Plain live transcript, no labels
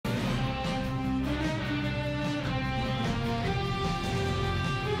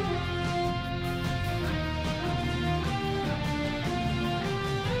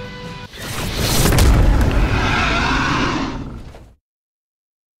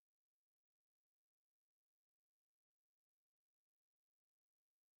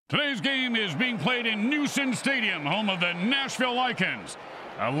Today's game is being played in Newson Stadium, home of the Gnashville Lycans.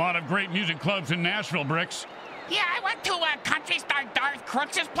 A lot of great music clubs in Nashville, Bricks. Yeah, I went to country star Darth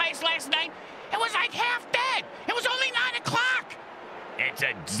Crooks' place last night. It was like half dead. It was only 9 o'clock. It's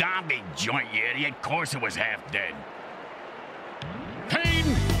a zombie joint, you idiot. Of course it was half dead. Pain,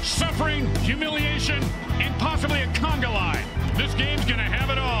 suffering, humiliation, and possibly a conga line. This game's gonna have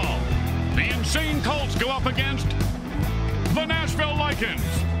it all. The insane Colts go up against the Gnashville Lycans.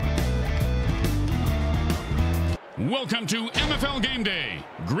 Welcome to MFL Game Day.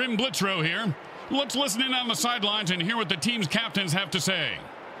 Grim Blitzrow here. Let's listen in on the sidelines and hear what the team's captains have to say.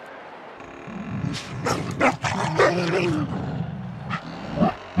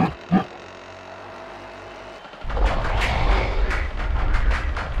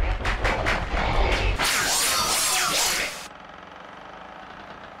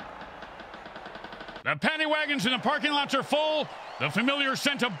 The paddy wagons in the parking lots are full, the familiar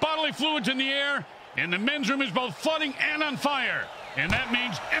scent of bodily fluids in the air, and the men's room is both flooding and on fire. And that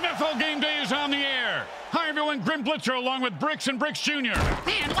means MFL Game Day is on the air. Hi, everyone. Grim Blitzer along with Bricks and Bricks Jr.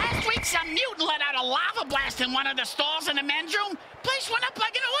 Man, last week some mutant let out a lava blast in one of the stalls in the men's room. Place went up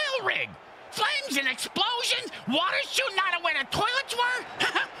like an oil rig. Flames and explosions, water shooting out of where the toilets were.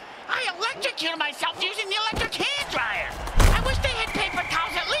 I electrocuted myself using the electric hair dryer. I wish they had paper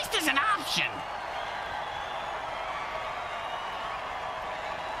towels at least as an option.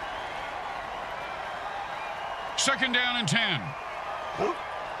 Second down and 10. Oh,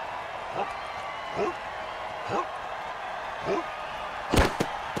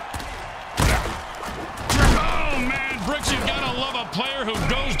 man, Bricks, you've got to love a player who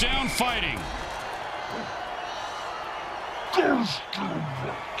goes down fighting.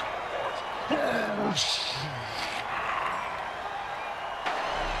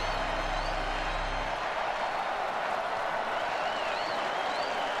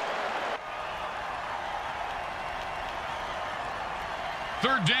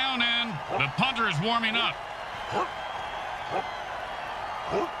 Third down, and the punter is warming up.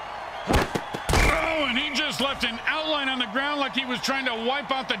 Oh, and he just left an outline on the ground like he was trying to wipe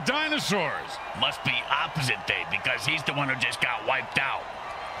out the dinosaurs. Must be opposite day because he's the one who just got wiped out.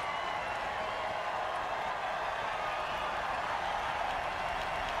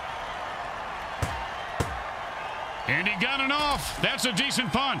 And he got it off. That's a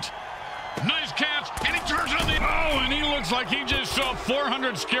decent punt. Nice catch, and he turns on the... Oh, and he looks like he just saw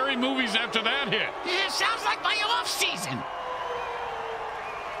 400 scary movies after that hit. Yeah, sounds like my off season.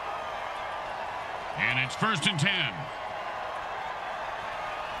 And it's first and 10.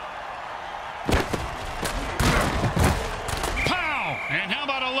 Pow! And how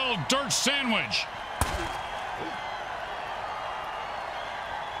about a little dirt sandwich?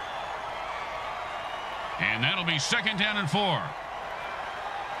 And that'll be second down and 4.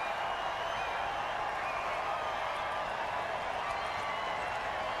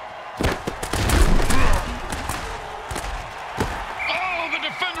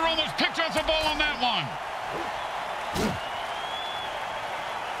 Almost picked off the ball on that one.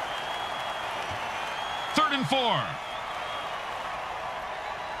 Third and 4.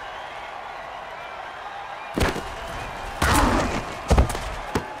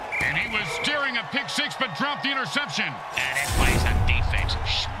 And he was steering a pick six, but dropped the interception. And it plays on defense,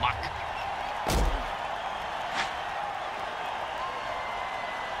 schmuck.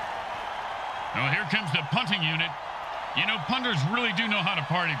 Well, here comes the punting unit. You know, punters really do know how to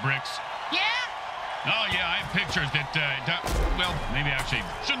party, Bricks. Yeah? Oh, yeah, I have pictures that, well, maybe actually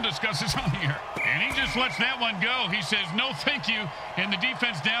shouldn't discuss this on here. And he just lets that one go. He says, no, thank you, and the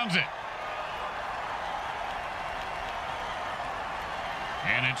defense downs it.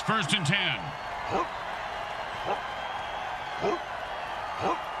 And it's first and 10.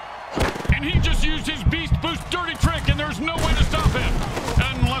 And he just used his Beast Boost dirty trick, and there's no way to stop him.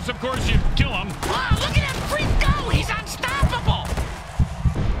 Unless, of course, you kill him. Wow, look at him freak go! He's unstoppable!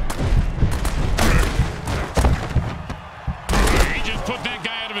 He just put that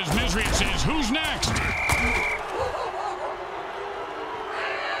guy out of his misery and says, who's next?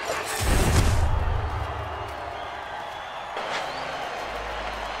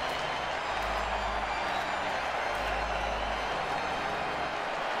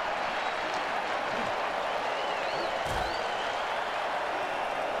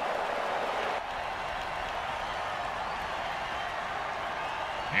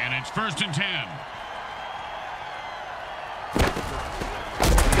 And it's first and 10.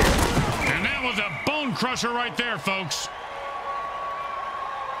 And that was a bone crusher right there, folks.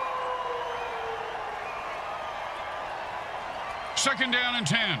 Second down and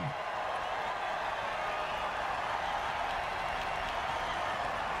 10.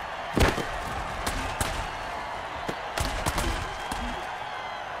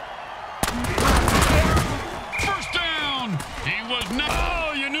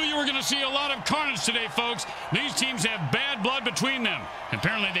 to see a lot of carnage today, folks. These teams have bad blood between them.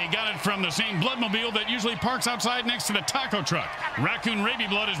 Apparently, they got it from the same bloodmobile that usually parks outside next to the taco truck. Raccoon rabies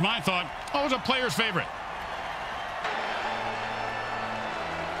blood is my thought. Always a player's favorite.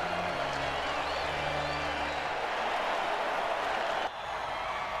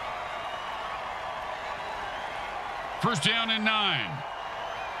 First down and 9.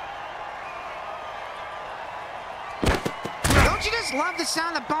 Don't you just love the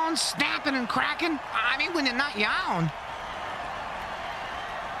sound of bones snapping and cracking? I mean, when they're not your own.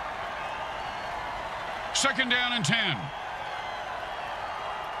 Second down and 10.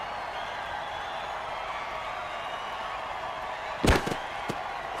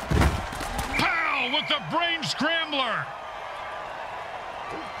 Powell with the brain scrambler.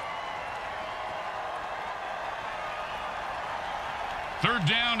 Third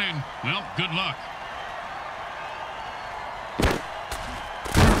down and, well, good luck.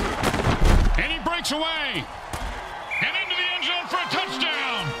 And he breaks away. And into the end zone for a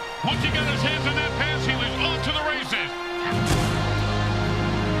touchdown. Once he got his hands on that pass, he was off to the races.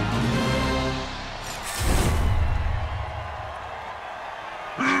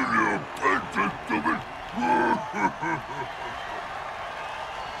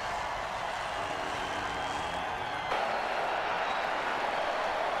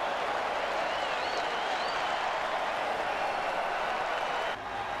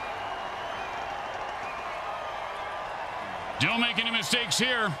 Don't make any mistakes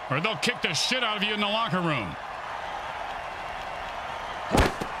here, or they'll kick the shit out of you in the locker room.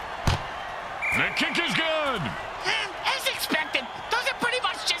 The kick is good. As expected, those are pretty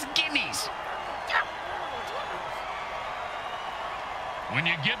much just gimmies. When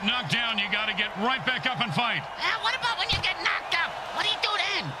you get knocked down, you got to get right back up and fight. What about when you get knocked out? What do you do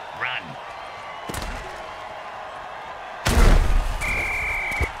then? Run.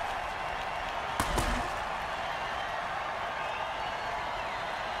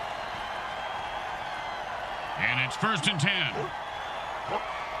 And it's first and 10.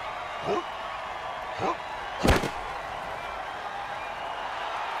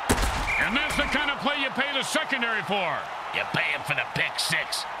 And that's the kind of play you pay the secondary for. You pay him for the pick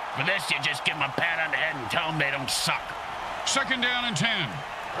six. For this, you just give them a pat on the head and tell them they don't suck. Second down and 10.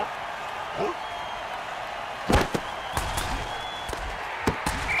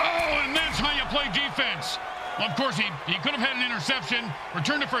 Oh, and that's how you play defense. Well, of course, he could have had an interception,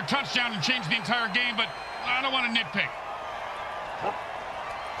 returned it for a touchdown, and changed the entire game, but I don't want to nitpick.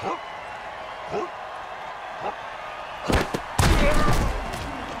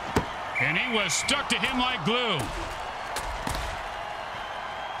 And he was stuck to him like glue.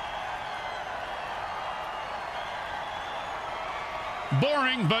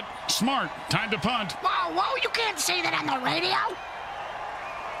 Boring, but smart. Time to punt. Whoa, whoa, you can't say that on the radio.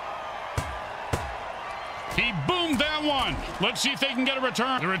 He boomed that one. Let's see if they can get a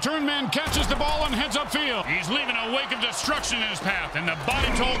return. The return man catches the ball and heads upfield. He's leaving a wake of destruction in his path, and the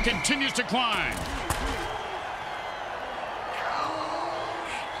body toll continues to climb.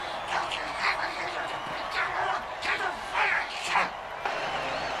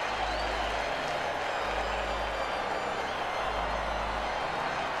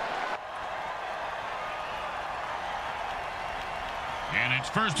 And it's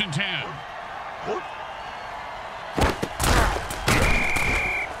first and 10.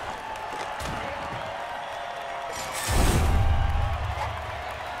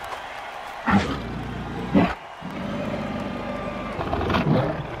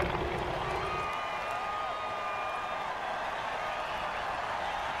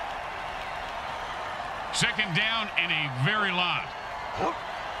 Second down and a very lot.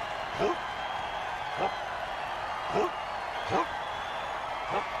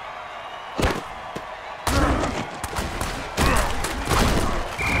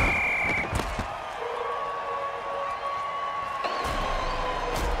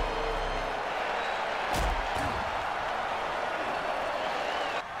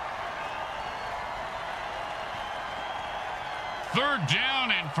 Third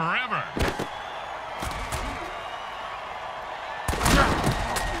down and forever.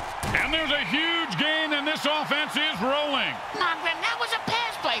 And there's a huge gain, and this offense is rolling. Marvin, that was a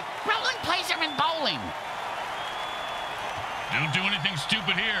pass play. Rolling plays are in bowling. Don't do anything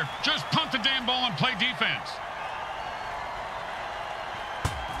stupid here. Just punt the damn ball and play defense.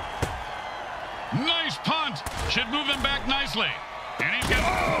 Nice punt. Should move them back nicely. And he's got...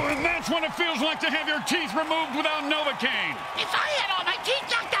 Oh, and that's what it feels like to have your teeth removed without Novocaine. If I had all my teeth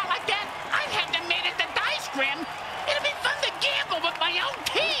knocked out like that, I'd have them made into dice grim. It'd be fun to gamble with my own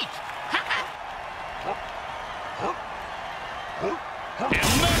teeth. And not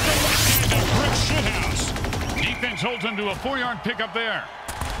the left hand of Brick Shithouse. Defense holds him to a 4-yard pickup there.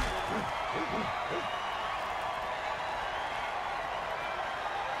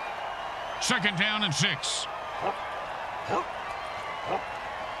 Second down and 6. Oh,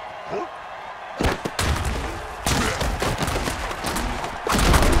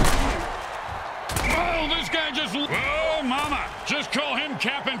 this guy just... Oh, mama. Just call him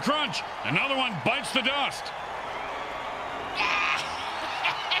Cap'n Crunch. Another one bites the dust.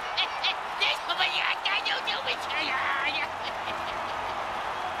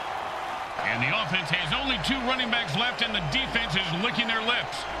 And the offense has only 2 running backs left, and the defense is licking their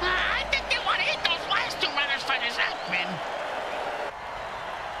lips. I think they want to hit those last 2 runners for the sack, man.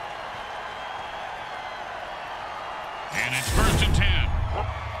 And it's 1st and 10.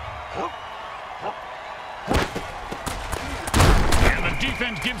 And the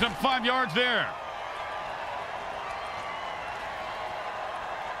defense gives up 5 yards there.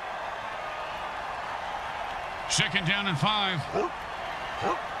 Second down and 5.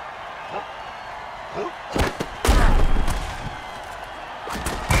 And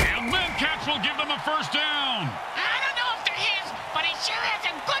Lycans will give them a 1st down. I don't know if they're his, but he sure has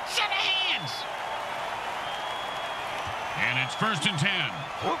a good set of hands. And it's 1st and 10.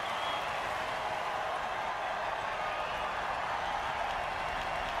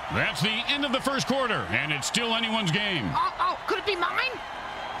 That's the end of the 1st quarter, and it's still anyone's game. Oh, could it be mine?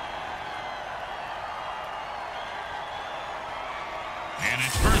 And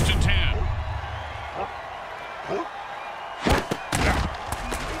it's 1st and 10.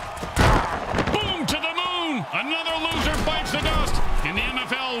 Boom to the moon! Another loser bites the dust. In the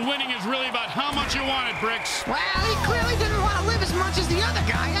MFL, winning is really about how much you want it, Bricks. Well, he clearly didn't want to live as much as the other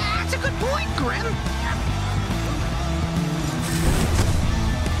guy. That's a good point, Grim.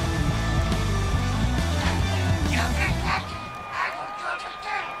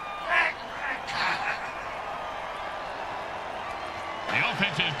 The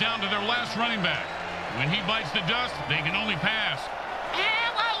offense is down to their last running back. When he bites the dust, they can only pass.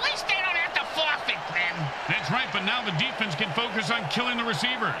 Well, at least they don't have to forfeit, Grim. That's right, but now the defense can focus on killing the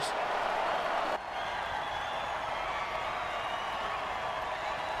receivers.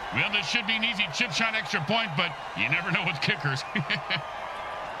 Well, this should be an easy chip shot extra point, but you never know with kickers.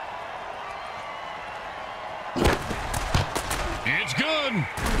 It's good.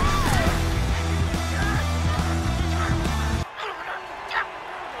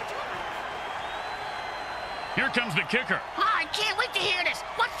 Here comes the kicker. Oh, I can't wait to hear this.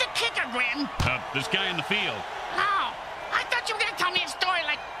 What's the kicker, Grim? This guy in the field. Oh, I thought you were going to tell me a story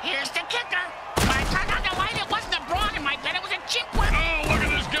like, here's the kicker. When I turned on the light, it wasn't a broad in my bed. It was a chip whip. Oh, look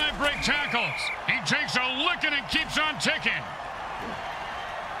at this guy break tackles. He takes a licking and keeps on ticking.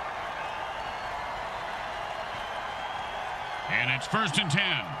 And it's 1st and 10.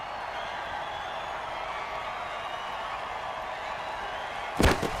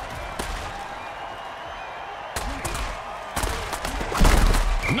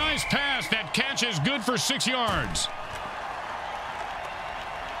 Nice pass. That catch is good for 6 yards.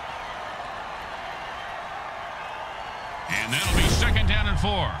 And that'll be 2nd down and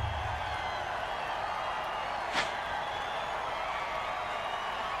 4.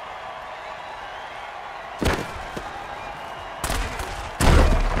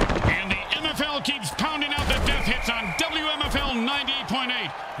 And the MFL keeps pounding out the death hits on WMFL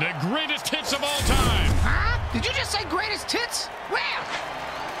 98.8. The greatest hits of all time. Huh? Did you just say greatest hits? Well...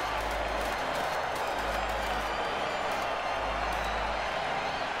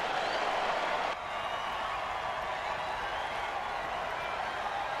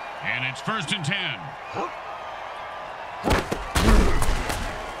 And it's 1st and 10.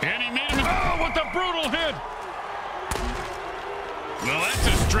 And he made him... Oh, what the brutal hit! Well, that's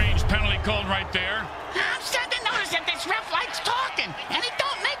a strange penalty called right there. I'm starting to notice that this ref likes talking, and it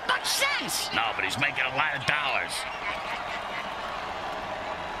don't make much sense. No, but he's making a lot of dollars.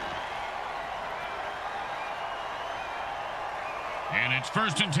 And it's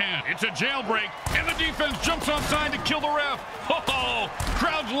 1st and 10. It's a jailbreak, and the defense jumps offside to kill the ref. Oh,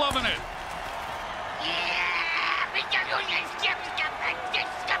 crowd's loving it.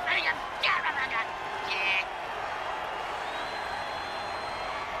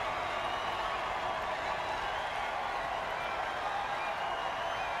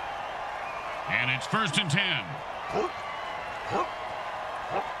 And it's 1st and 10.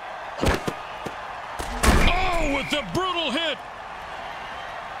 Oh, with the brutal hit.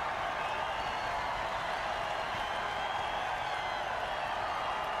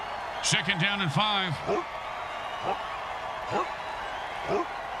 Second down and 5.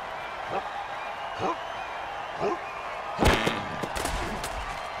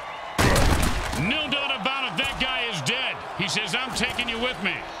 No doubt about it, that guy is dead. He says, I'm taking you with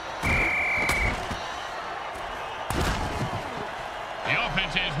me. The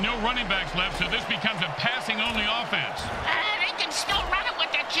offense has no running backs left, so this becomes a passing-only offense. They can still run it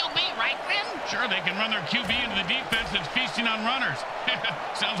with their QB, right, Grim? Sure, they can run their QB into the defense that's feasting on runners.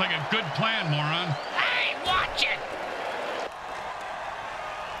 Sounds like a good plan, moron. Hey, watch it!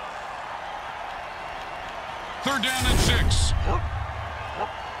 3rd down and 6.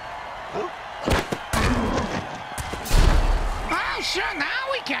 Oh, sure,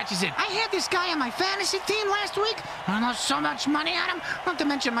 now he catches it. I had this guy on my fantasy team last week. I lost so much money on him, not to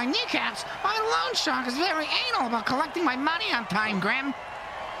mention my kneecaps. My loan shark is very anal about collecting my money on time, Graham.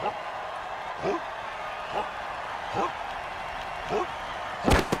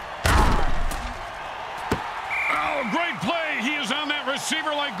 Oh, great play. He is on that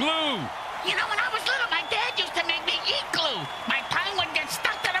receiver like glue. You know, when I was little, my dad used to make me eat glue. My tongue would get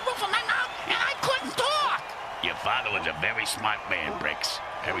stuck to the roof of my mouth, and I couldn't talk. Your father was a very smart man, Bricks.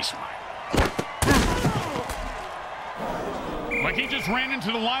 Very smart. Like he just ran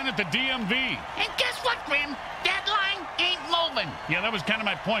into the line at the DMV. And guess what, Grim? That line ain't moving. Yeah, that was kind of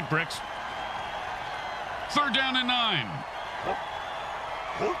my point, Bricks. 3rd down and 9.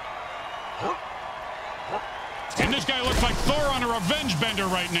 And this guy looks like Thor on a revenge bender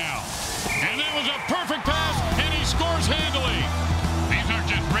right now. And that was a perfect pass, and he scores handily. These aren't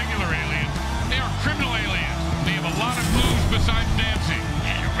just regular aliens. They are criminal aliens. They have a lot of moves besides dancing.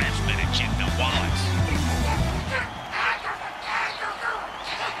 And the rest of it check the wallets.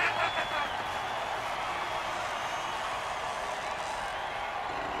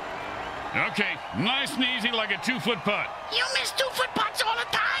 Okay, nice and easy like a 2-foot putt. You miss 2-foot putts all the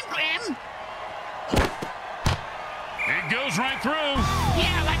time, Grim. It goes right through.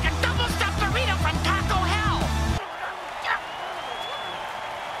 Yeah, like a double-stuffed burrito from Taco Hell.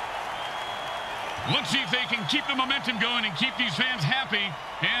 Let's see if they can keep the momentum going and keep these fans happy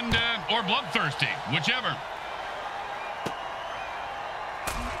and or bloodthirsty, whichever.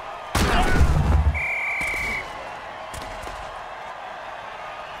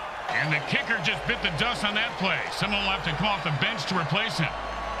 And the kicker just bit the dust on that play. Someone will have to come off the bench to replace him.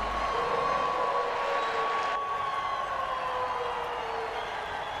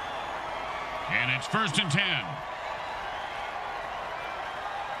 And it's 1st and 10.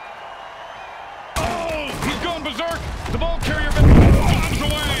 Oh, he's going berserk. The ball carrier bombs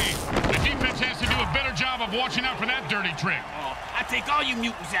away. The defense has to do a better job of watching out for that dirty trick. Oh, I take all you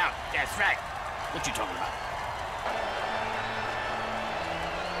mutants out. That's right. What you talking about?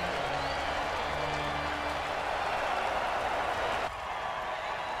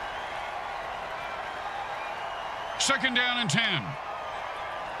 Second down and 10.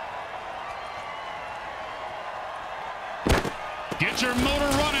 Get your motor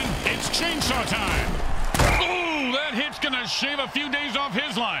running. It's chainsaw time. Ooh, that hit's going to shave a few days off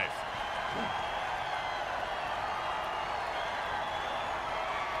his life.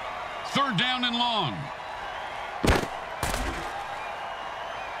 Third down and long.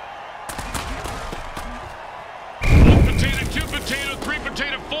 One potato, 2 potato, 3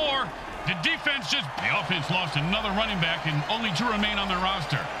 potato, 4. The offense lost another running back and only 2 remain on their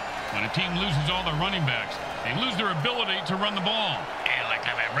roster. When a team loses all their running backs, they lose their ability to run the ball. And like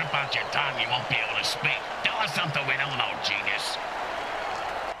if I rip out your tongue, you won't be able to speak. Tell us something we don't know, genius.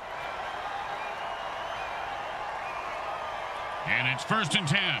 And it's 1st and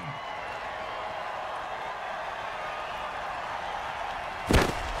 10.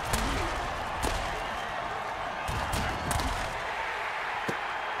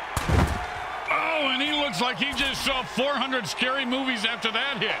 And he looks like he just saw 400 scary movies after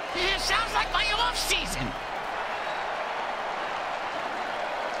that hit. Yeah, sounds like my off season.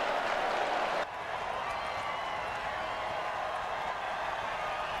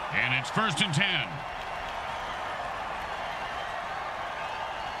 And it's 1st and 10.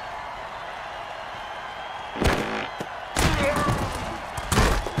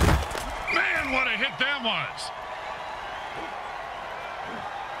 Man, what a hit that was.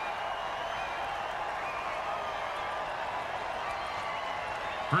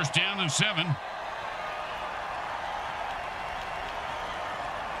 First down and 7.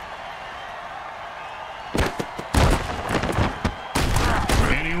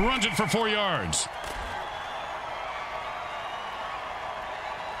 And he runs it for 4 yards.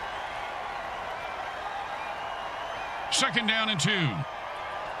 Second down and 2.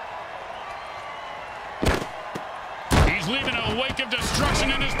 He's leaving a wake of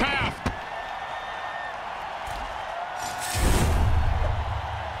destruction in his path.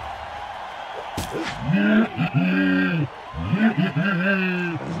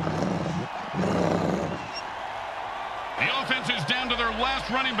 last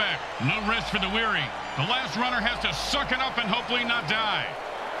running back. No rest for the weary. The last runner has to suck it up and hopefully not die.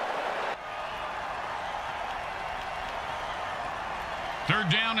 Third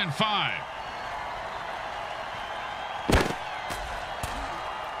down and 5.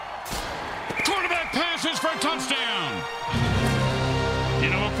 Quarterback passes for a touchdown. You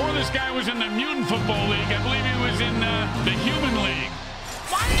know, before this guy was in the Mutant Football League, I believe he was in the Human League.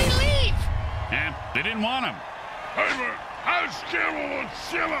 Why did he leave? Yeah, they didn't want him.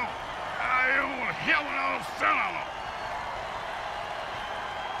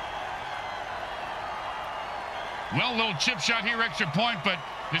 Well, little chip shot here, extra point, but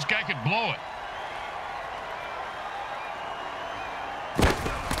this guy could blow it.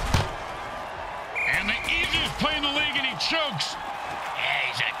 And the easiest play in the league, and he chokes.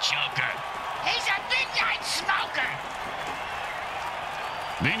 Yeah, he's a choker. He's a midnight smoker.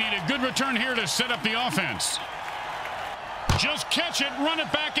 They need a good return here to set up the offense. Just catch it, run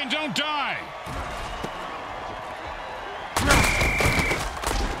it back, and don't die.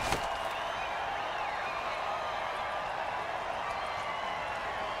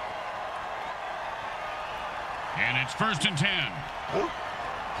 And it's 1st and 10.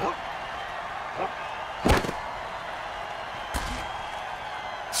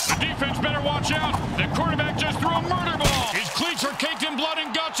 The defense better watch out. The quarterback just threw a murder ball. His cleats are caked in blood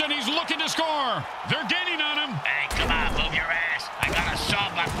and guts, and he's looking to score. They're gaining on him. Hey, come on, move your ass. I got a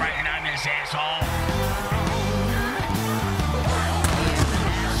sawbuck writing on this asshole.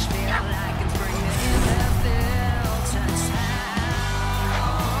 Lycans bring the MFL touchdown.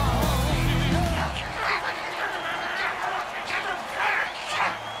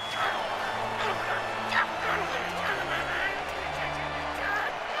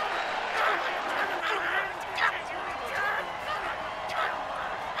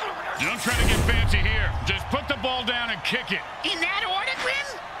 Don't try to get fancy here. Just put the ball down and kick it. In that order,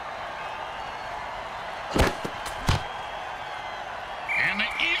 Grim? And the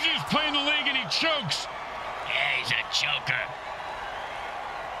easiest play in the league, and he chokes. Yeah, he's a choker.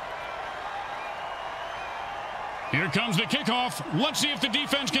 Here comes the kickoff. Let's see if the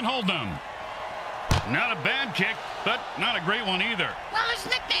defense can hold them. Not a bad kick, but not a great one either. Well, his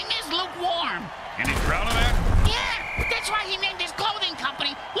nickname is Lukewarm. And he's proud of that? Yeah, that's why he named his clothing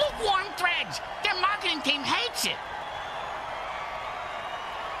company Lukewarm Threads. Their marketing team hates it.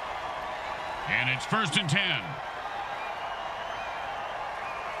 And it's 1st and 10.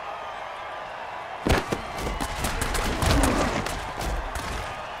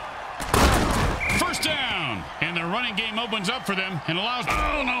 First down. And the running game opens up for them and allows...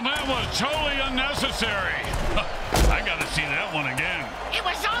 Oh, no, that was totally unnecessary. I got to see that one again. It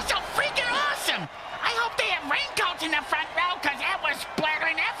was also freaking awesome. I hope they have raincoats in the front row because that was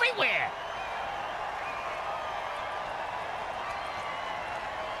splattering everywhere.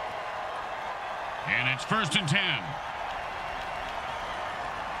 And it's 1st and 10.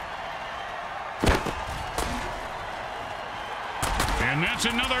 And that's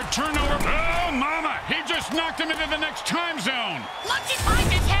another turnover. Oh, mama! He just knocked him into the next time zone. Once he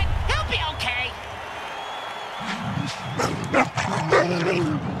finds his head, he'll be okay.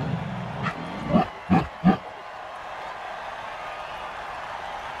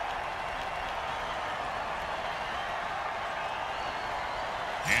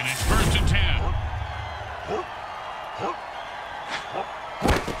 And it's 1st and 10.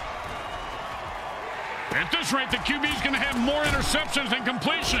 At this rate, the QB's going to have more interceptions than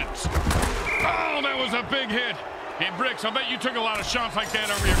completions. Oh, that was a big hit. Hey, Bricks, I bet you took a lot of shots like that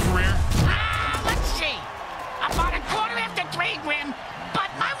over your career. Let's see. About 3:15, Grim,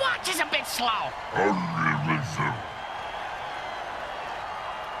 but my watch is a bit slow.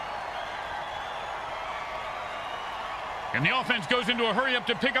 And the offense goes into a hurry-up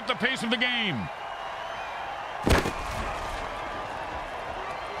to pick up the pace of the game.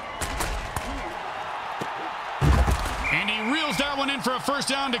 And he reels that one in for a first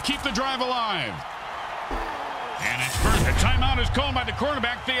down to keep the drive alive. And it's first. A timeout is called by the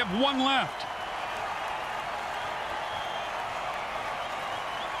quarterback. They have one left.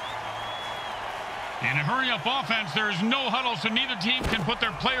 In a hurry-up offense, there is no huddle, so neither team can put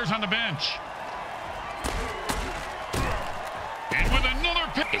their players on the bench. And with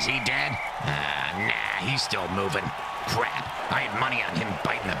another pick. Is he dead? Nah, he's still moving. Crap, I had money on him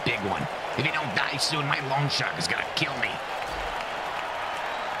biting the big one. If he don't die soon, my loan shark is gonna kill me.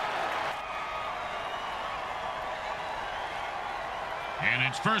 And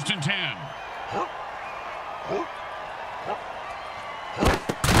it's 1st and 10.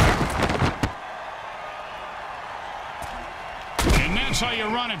 And that's how you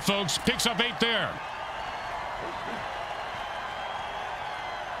run it, folks. Picks up 8 there.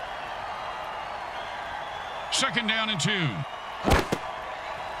 2nd down and 2.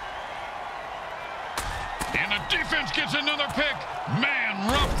 And the defense gets another pick. Man,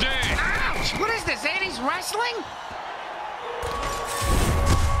 rough day. Ouch! What is this, 80s wrestling?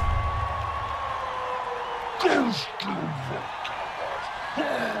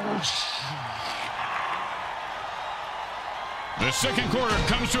 The 2nd quarter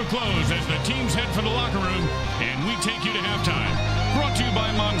comes to a close as the teams head for the locker room, and we take you to halftime. Brought to you by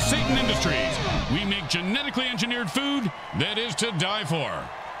Monsatan Industries. We make genetically engineered food that is to die for.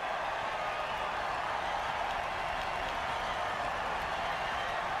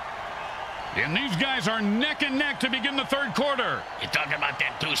 And these guys are neck and neck to begin the 3rd quarter. You talking about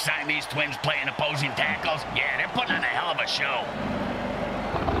them 2 Siamese twins playing opposing tackles? Yeah, they're putting on a hell of a show.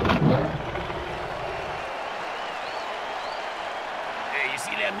 Hey, you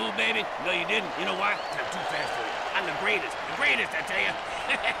see that move, baby? No, you didn't. You know why? I'm too fast for you. I'm the greatest. The greatest, I tell you.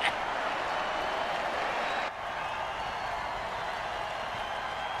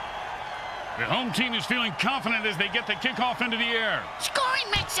 The home team is feeling confident as they get the kickoff into the air. Scoring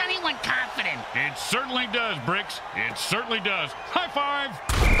makes anyone confident. It certainly does, Bricks. It certainly does. High five!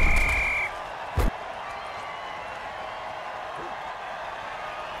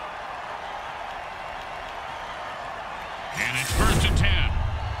 And it's 1st and 10.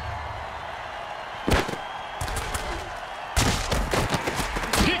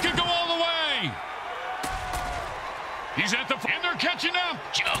 He could go all the way. He's at the... And they're catching up.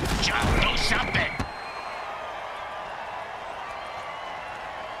 Jump, do something.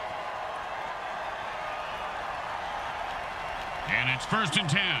 And it's 1st and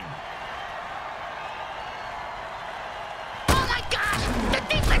 10. Oh, my gosh! The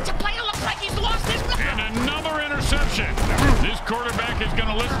defensive player looks like he's lost his mind. And another interception. This quarterback is going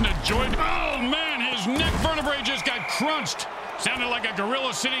to listen to Joy. Oh, man, his neck vertebrae just got crunched. Sounded like a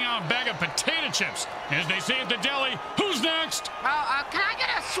gorilla sitting on a bag of potato chips. As they say at the deli, who's next? Can I get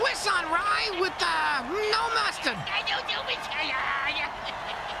a Swiss on rye with, no mustard?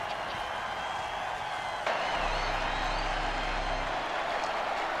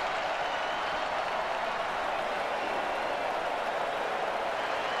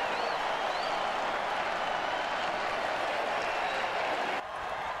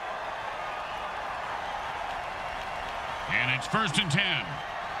 And it's 1st and 10.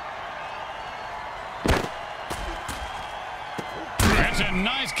 That's a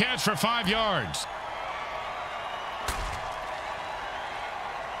nice catch for 5 yards.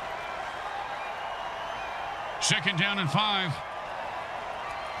 Second down and 5.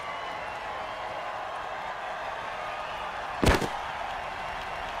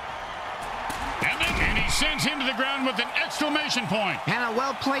 And he sends him to the ground with an exclamation point. And a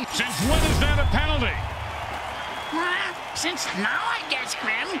well-played... Since when is that a penalty? Since now, I guess,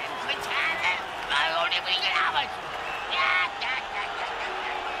 Grim.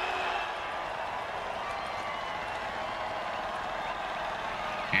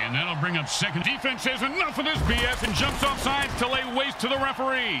 And that'll bring up 2nd. Defense says enough of this BS and jumps off sides to lay waste to the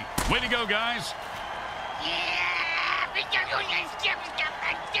referee. Way to go, guys.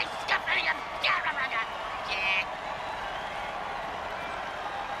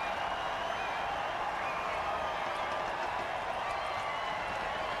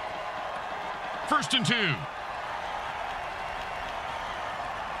 First and 2.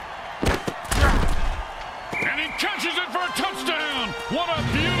 And he catches it for a touchdown. What a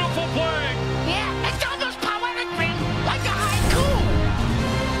beautiful play. Yeah, it's almost poetic, Grim. Like a haiku.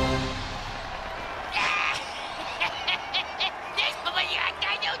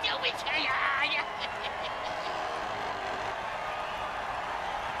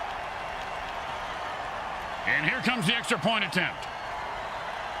 And here comes the extra point attempt.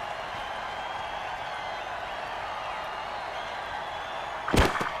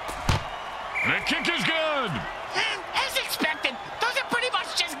 The kick is good. As expected, those are pretty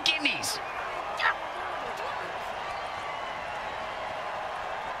much just gimmies.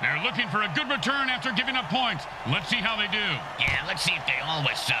 They're looking for a good return after giving up points. Let's see how they do. Yeah, let's see if they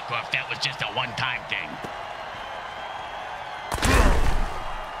always suck or if that was just a one-time thing.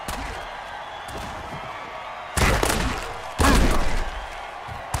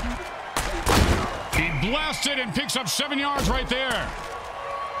 He blasts it and picks up 7 yards right there.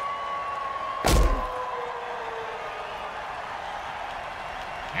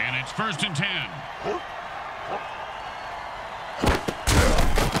 And it's 1st and 10.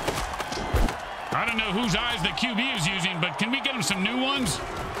 I don't know whose eyes the QB is using, but can we get him some new ones?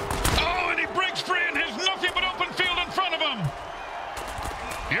 Oh, and he breaks free and has nothing but open field in front of him.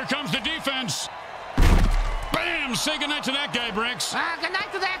 Here comes the defense. Bam! Say goodnight to that guy, Bricks. Good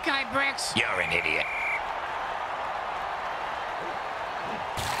night to that guy, Bricks. You're an idiot.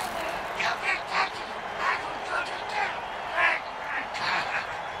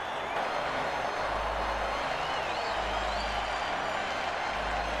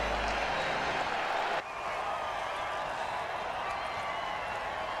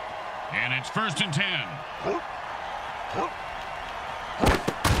 it's 1st and 10.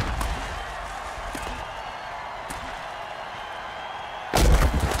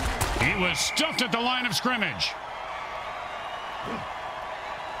 He was stuffed at the line of scrimmage.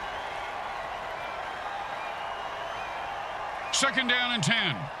 Second down and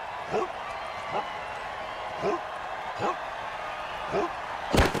 10.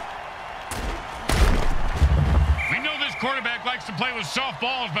 We know this quarterback likes to play with soft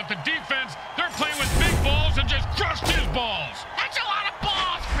balls, but the defense, they're playing with big balls and just crushed his balls. That's a lot of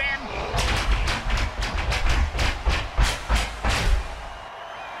balls, Ben.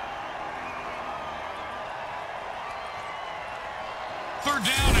 Third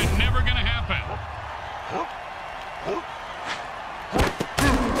down and never going to happen.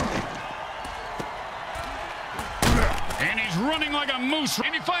 And he's running like a moose.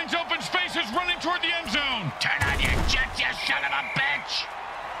 And he finds open spaces running toward the end zone. Turn on your jets, you son of a bitch.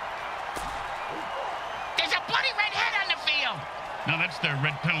 There's a bloody red head on the field. No, that's their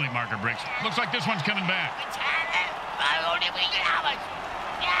red penalty marker, Bricks. Looks like this one's coming back.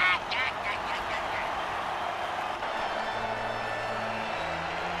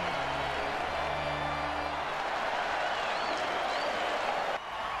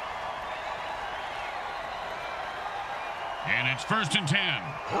 And it's 1st and 10.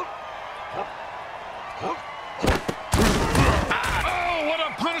 Oh, what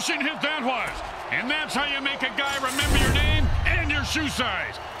a punishing hit that was. And that's how you make a guy remember your name and your shoe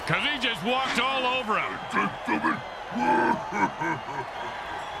size. Because he just walked all over him.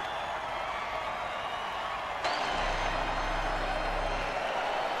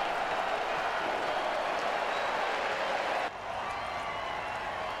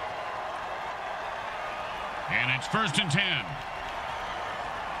 And it's 1st and 10.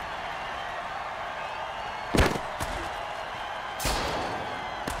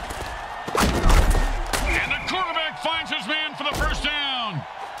 And the quarterback finds his man for the first down.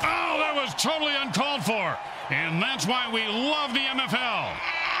 Oh, that was totally uncalled for. And that's why we love the MFL.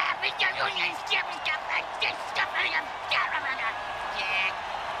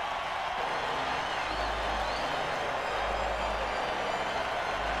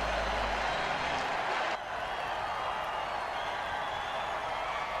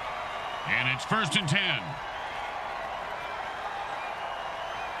 And it's 1st and 10.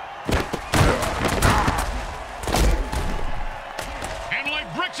 And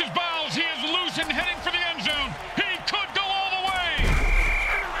like Bricks' balls, he is loose and heading for the end zone. He could go all the way.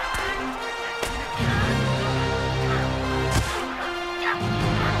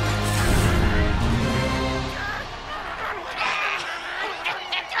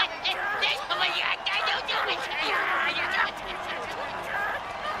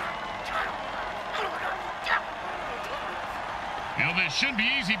 You know, this should be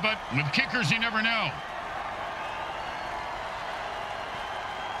easy, but with kickers, you never know.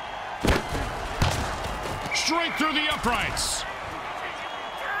 Straight through the uprights.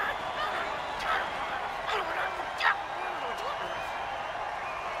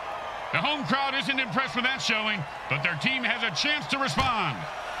 The home crowd isn't impressed with that showing, but their team has a chance to respond.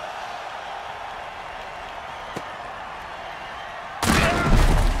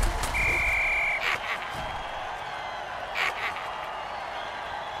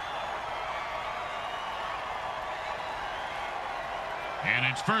 And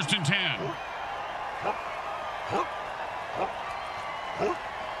it's 1st and 10.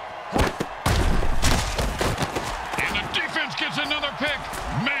 And the defense gets another pick.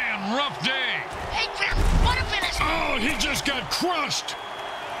 Man, rough day. Hey, Jim, what a finish. Oh, he just got crushed.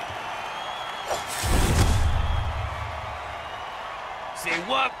 Say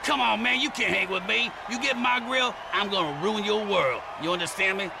what? Come on, man, you can't hang with me. You get my grill, I'm gonna ruin your world. You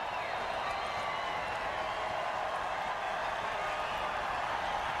understand me?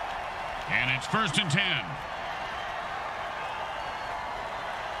 And it's 1st and 10.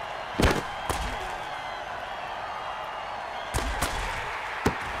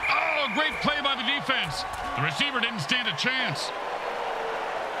 Oh, great play by the defense. The receiver didn't stand a chance.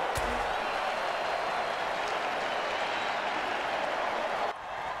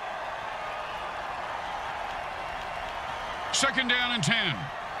 Second down and 10.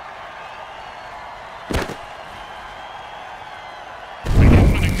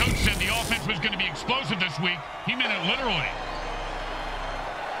 When the coach said the offense was going to be explosive this week, he meant it literally.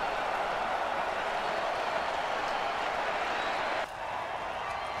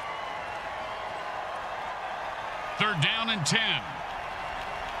 Third down and 10.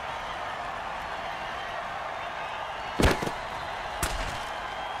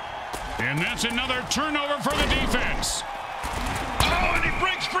 And that's another turnover for the defense. Oh, and he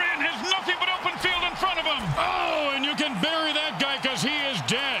breaks free and has nothing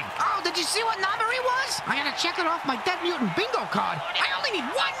good. Oh, did you see what number he was? I gotta check it off my Dead Mutant bingo card. I only need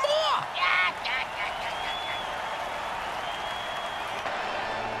one more.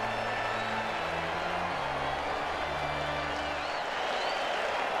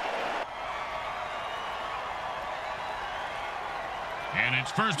 And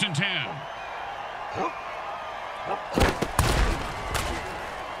it's 1st and 10.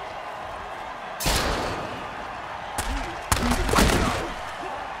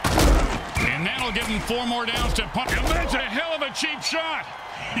 And that'll give him 4 more downs to punt. And that's a hell of a cheap shot.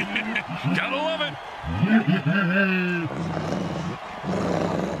 Gotta love it.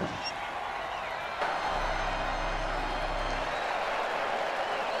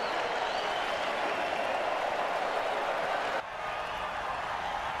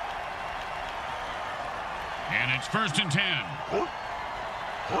 And it's 1st and 10.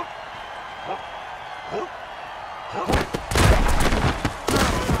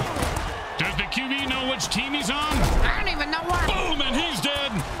 Does the QB know which team he's on? I don't even know what. Boom, and he's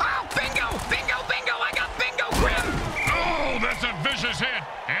dead. Oh, bingo, bingo, bingo. I got bingo, Grim. Oh, that's a vicious hit.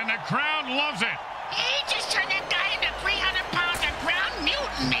 And the crowd loves it. He just turned that guy into 300 pounds of ground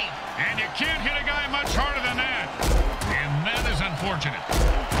mutiny. And you can't hit a guy much harder than that. And that is unfortunate.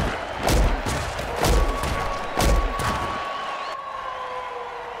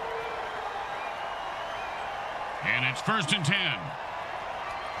 And it's 1st and 10.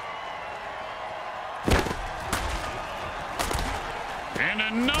 And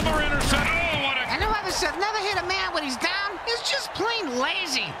another interception. Oh, what a... And whoever said never hit a man when he's down is just plain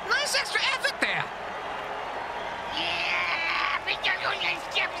lazy. Nice extra effort there.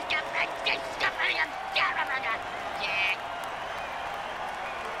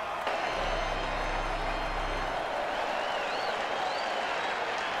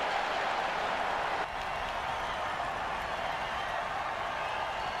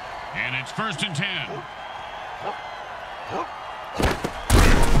 And it's 1st and 10.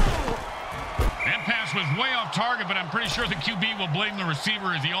 That pass was way off target, but I'm pretty sure the QB will blame the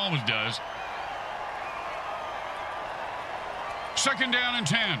receiver as he always does. 2nd down and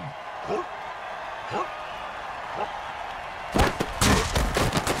 10.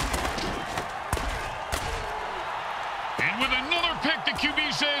 And with another pick, the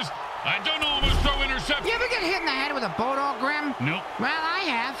QB says, I don't almost throw interception. You ever get hit in the head with a bulldog, Grim? Nope. Well, I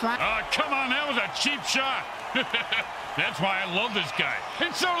have. Come on, that was a cheap shot. That's why I love this guy.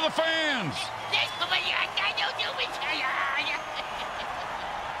 And so do the fans.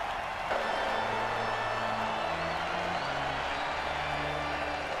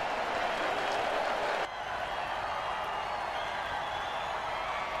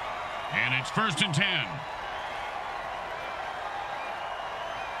 And it's 1st and 10.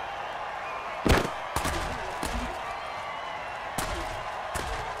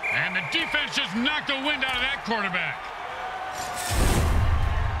 And the defense just knocked the wind out of that quarterback.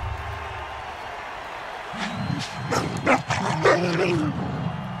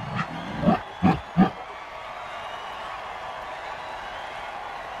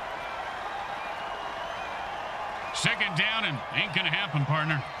 Second down and ain't gonna happen,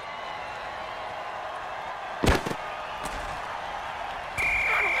 partner.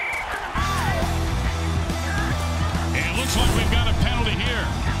 And it looks like we've got a penalty here.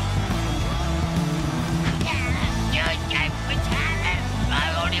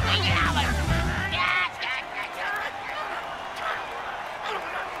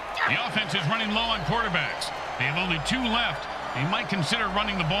 The offense is running low on quarterbacks. They have only 2 left. They might consider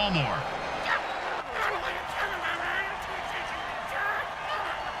running the ball more.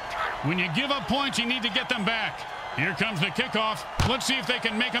 When you give up points, you need to get them back. Here comes the kickoff. Let's see if they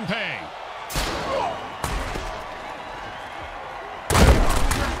can make them pay.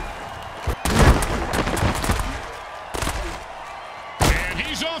 And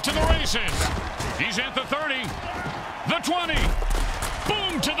he's off to the races. He's at the 30, the 20.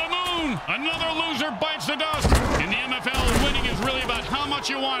 Boom, to the moon. Another loser bites the dust. In the MFL, winning is really about how much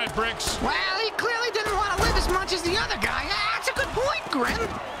you want it, Bricks. Well, he clearly didn't want to live as much as the other guy. That's a good point, Grim.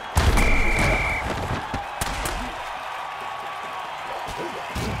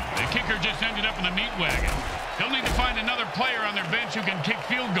 The kicker just ended up in the meat wagon. They'll need to find another player on their bench who can kick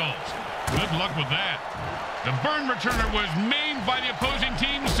field goals. Good luck with that. The burn returner was maimed by the opposing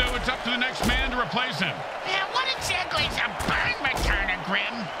team, so it's up to the next man to replace him. Yeah, what exactly is a burn returner,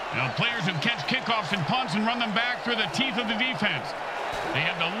 Grim? Now, players who catch kickoffs and punts and run them back through the teeth of the defense. They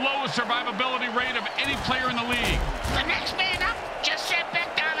have the lowest survivability rate of any player in the league. The next man up just sat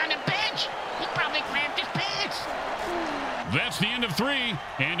back down on the bench. He probably cramped his pants. That's the end of 3,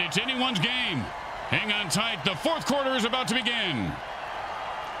 and it's anyone's game. Hang on tight. The 4th quarter is about to begin.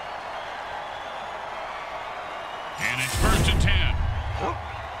 And it's 1st and 10.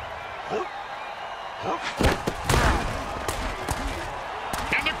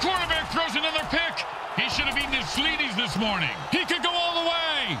 And the quarterback throws another pick. He should have eaten his Sleeties this morning. He could go all the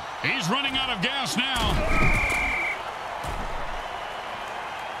way. He's running out of gas now.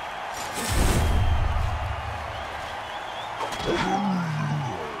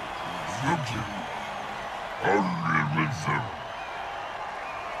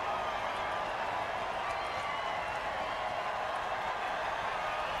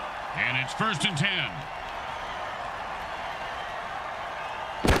 And it's 1st and 10.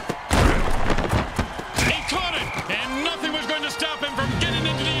 He caught it, and nothing was going to stop him from getting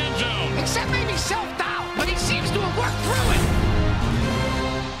into the end zone. Except maybe self-doubt, but he seems to have worked through it.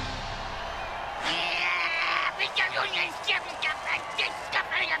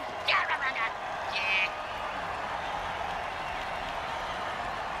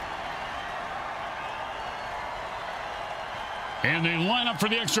 And they line up for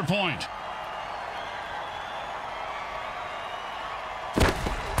the extra point.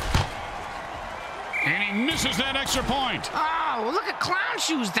 And he misses that extra point. Oh, look at clown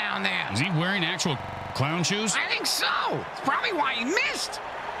shoes down there. Is he wearing actual clown shoes? I think so. It's probably why he missed.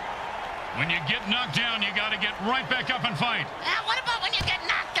 When you get knocked down, you got to get right back up and fight. What about when you get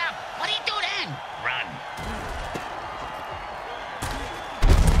knocked up? What do you do then? Run.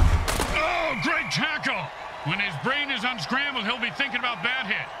 Oh, great tackle. When his brain is unscrambled, he'll be thinking about that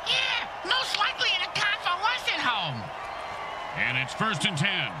hit. Yeah, most likely in a convalescent home. And it's 1st and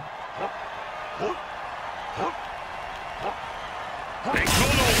 10. They call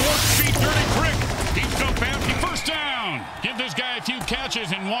it a warp speed dirty prick. He's so fast, he 1st down. Give this guy a few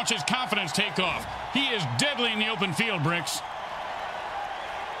catches and watch his confidence take off. He is deadly in the open field, Bricks.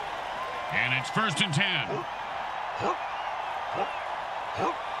 And it's 1st and 10.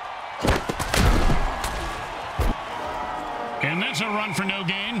 And that's a run for no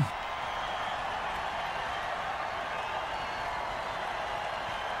gain.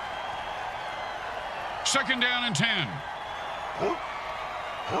 Second down and 10.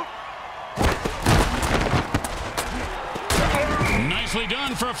 Nicely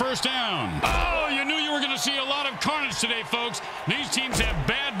done for a 1st down. Oh, you knew you were going to see a lot of carnage today, folks. These teams have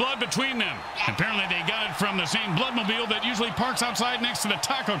bad blood between them. Apparently, they got it from the same bloodmobile that usually parks outside next to the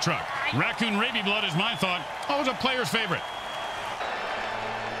taco truck. Raccoon rabies blood is my thought. Always a player's favorite.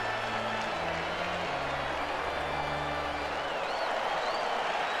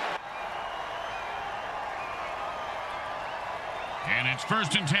 And it's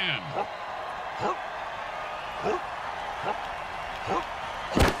 1st and 10.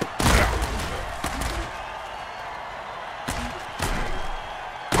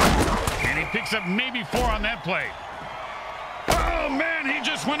 And he picks up maybe 4 on that play. Oh, man, he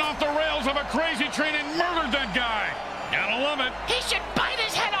just went off the rails of a crazy train and murdered that guy. Gotta love it. He should bite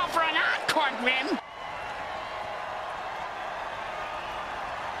his head off for an encore win.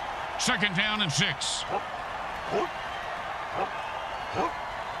 2nd down and 6.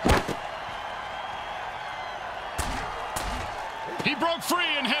 He broke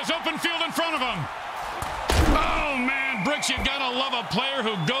free and has open field in front of him. Oh, man, Bricks, you gotta love a player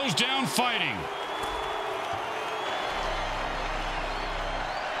who goes down fighting.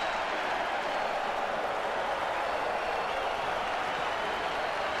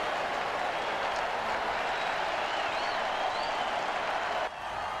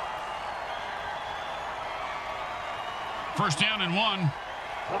 First down and 1.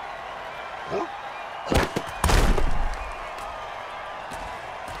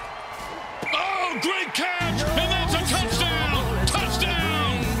 Oh, great catch! And that's a touchdown!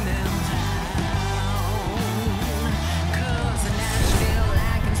 Touchdown! Cause the Gnashville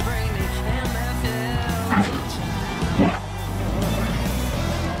Lycans bring the MFL.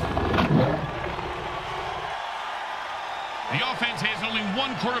 The offense has only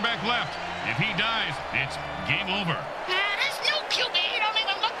one quarterback left. If he dies, it's game over. This new QB, he don't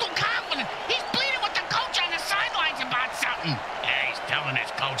even look too confident. He's bleeding with the coach on the sidelines about something. Yeah, he's telling his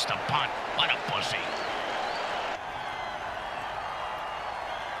coach to punt. What a pussy.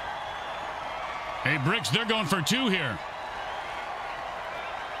 Hey, Bricks, they're going for 2 here.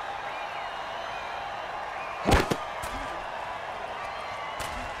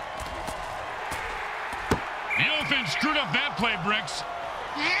 The offense screwed up that play, Bricks.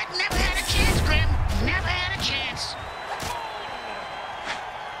 Never had a chance, Grim. Never had a chance.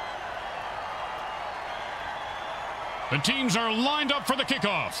 The teams are lined up for the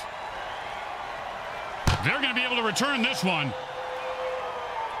kickoff. They're going to be able to return this one.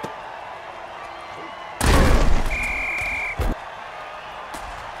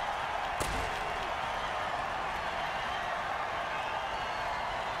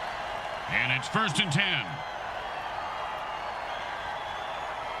 And it's 1st and 10.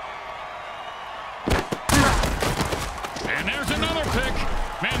 And there's another pick.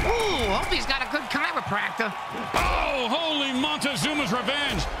 Man. Ooh, hope he's got a good chiropractor. Oh, holy Montezuma's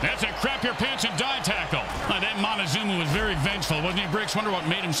revenge. That's a crap your pants and die tackle. That Montezuma was very vengeful, wasn't he, Bricks? Wonder what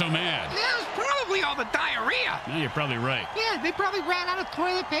made him so mad. It was probably all the diarrhea. Yeah, you're probably right. Yeah, they probably ran out of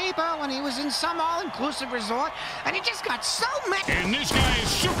toilet paper when he was in some all-inclusive resort, and he just got so mad. And this guy is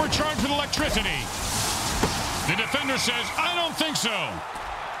supercharged with electricity. The defender says, I don't think so.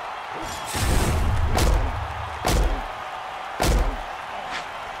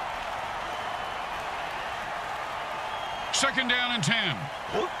 Second down and 10.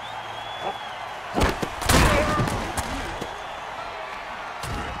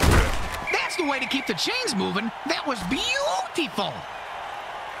 That's the way to keep the chains moving. That was beautiful.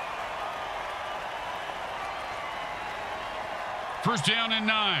 First down and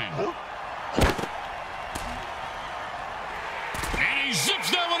 9. And he zips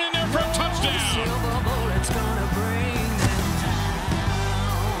that one in there for a touchdown. Silver bullet's gonna bring them down.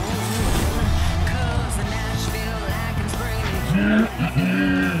 'Cause the Gnashville Lycans bring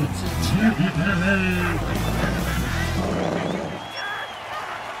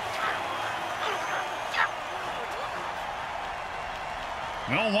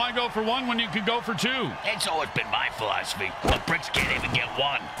Well, why go for one when you could go for two? It's always been my philosophy, but Bricks can't even get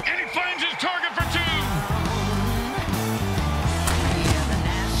one. And he finds his target for 2. Yeah, the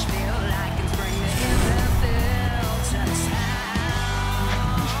Gnashville Lycans bring the MFL to town.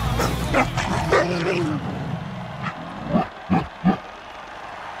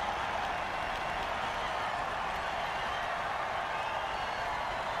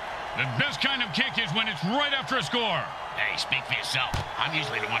 The best kind of kick is when it's right after a score. Hey, speak for yourself. I'm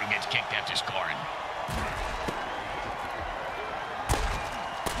usually the one who gets kicked after scoring.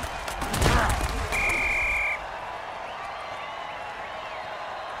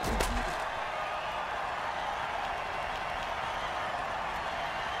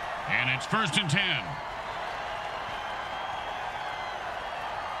 And it's 1st and 10.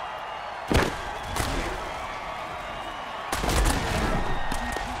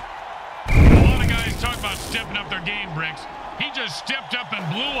 Talk about stepping up their game, Bricks. He just stepped up and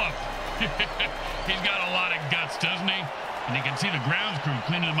blew up. He's got a lot of guts, doesn't he? And you can see the grounds crew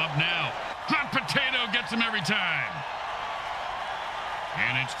cleaning him up now. Hot potato gets him every time.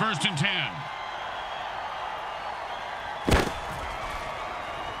 And it's 1st and 10.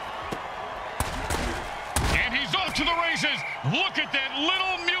 And he's off to the races. Look at that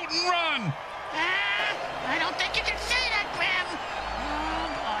little mutant run. I don't think you can say that, Graham. Oh,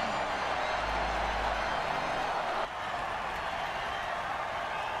 boy.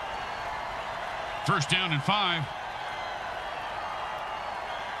 First down and 5.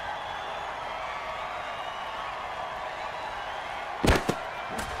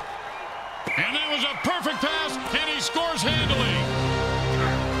 And that was a perfect pass, and he scores handily.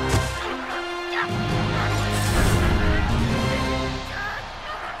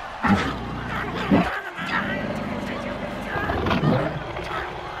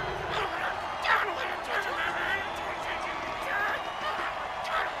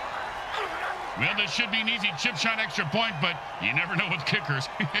 Well, this should be an easy chip shot extra point, but you never know with kickers.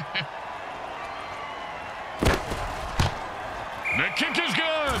 The kick is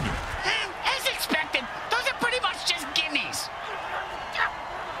good. As expected, those are pretty much just gimmies.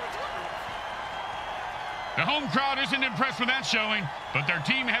 The home crowd isn't impressed with that showing, but their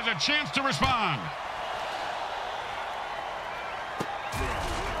team has a chance to respond.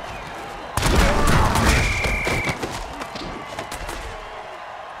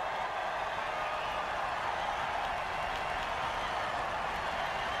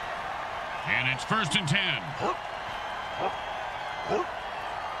 And it's 1st and 10.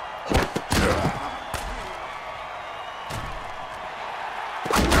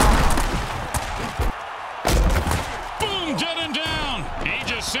 Boom, dead and down. He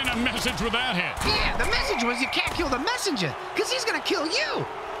just sent a message with that hit. Yeah, the message was you can't kill the messenger, because he's going to kill you.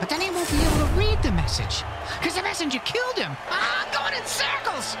 But then he won't be able to read the message, because the messenger killed him. I'm going in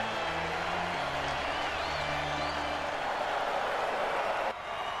circles.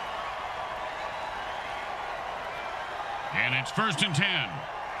 And it's 1st and 10.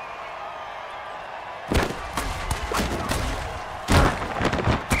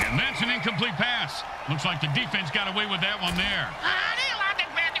 And that's an incomplete pass. Looks like the defense got away with that one there. Are they allowed to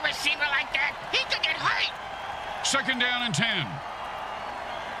grab the receiver like that? He could get hurt. 2nd down and 10.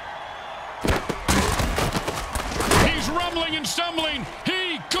 He's rumbling and stumbling.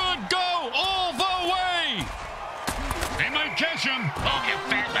 He could go all the way. They might catch him. Oh, you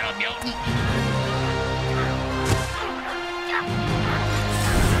fat little Newton.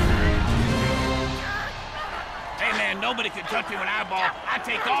 Hey, man, nobody can touch me when I ball. I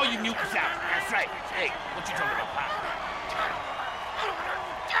take all you mutants out. That's right. Hey, what you talking about, Pop?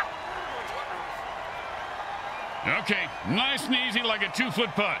 Okay, nice and easy like a 2-foot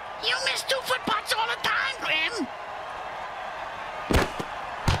putt. You miss 2-foot putts all the time, Grim.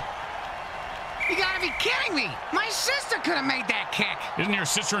 You gotta be kidding me. My sister could have made that kick. Isn't your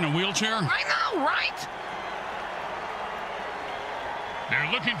sister in a wheelchair? I know, right?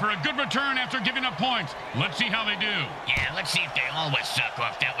 They're looking for a good return after giving up points. Let's see how they do. Yeah, let's see if they always suck or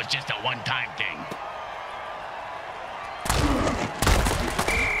if that was just a one-time thing.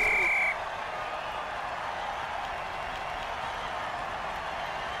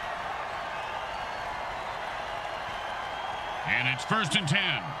 And it's 1st and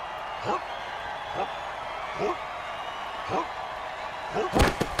 10.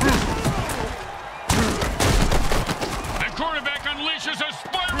 The quarterback unleashes a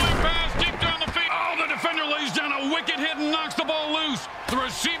spiraling pass deep down the field. Oh, the defender lays down a wicked hit and knocks the ball loose. The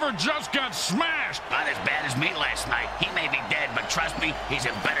receiver just got smashed. Not as bad as me last night. He may be dead, but trust me, he's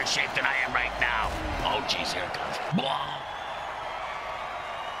in better shape than I am right now. Oh, jeez, here it comes. Blah.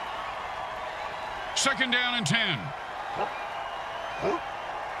 2nd down and 10.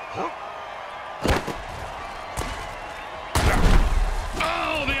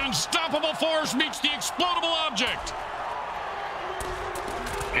 Oh, the unstoppable force meets the explodable object.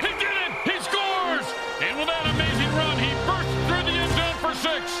 He did it! He scores! And with that amazing run, he bursts through the end zone for 6.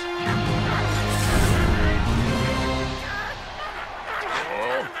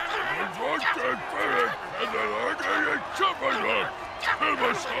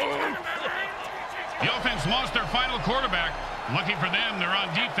 The offense lost their final quarterback. Lucky for them, they're on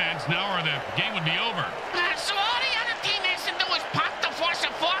defense now or the game would be over. So all the other team has to do is punt to force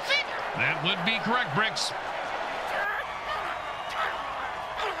a forfeit? That would be correct, Bricks.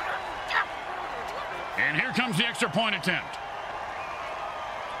 And here comes the extra point attempt.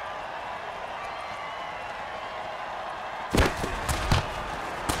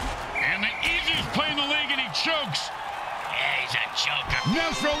 And the easiest play in the league, and he chokes. Yeah, he's a joker.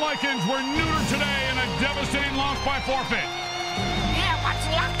 Gnashville Lycans were neutered today in a devastating loss by forfeit. Yeah, what's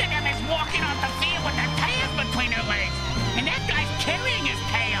left of them is walking off the field with their tails between their legs. And that guy's carrying his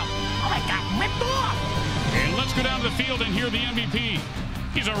tail. Oh, it got ripped off. And let's go down to the field and hear the MVP.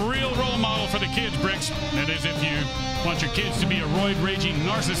 He's a real role model for the kids, Bricks. That is, if you want your kids to be a roid-raging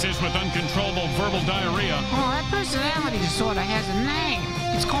narcissist with uncontrollable verbal diarrhea. Oh, that personality disorder has a name.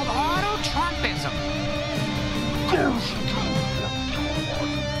 It's called auto-Trumpism.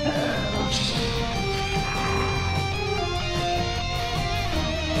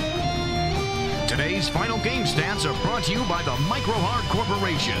 Today's final game stats are brought to you by the Micro Hard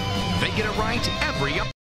Corporation. They get it right every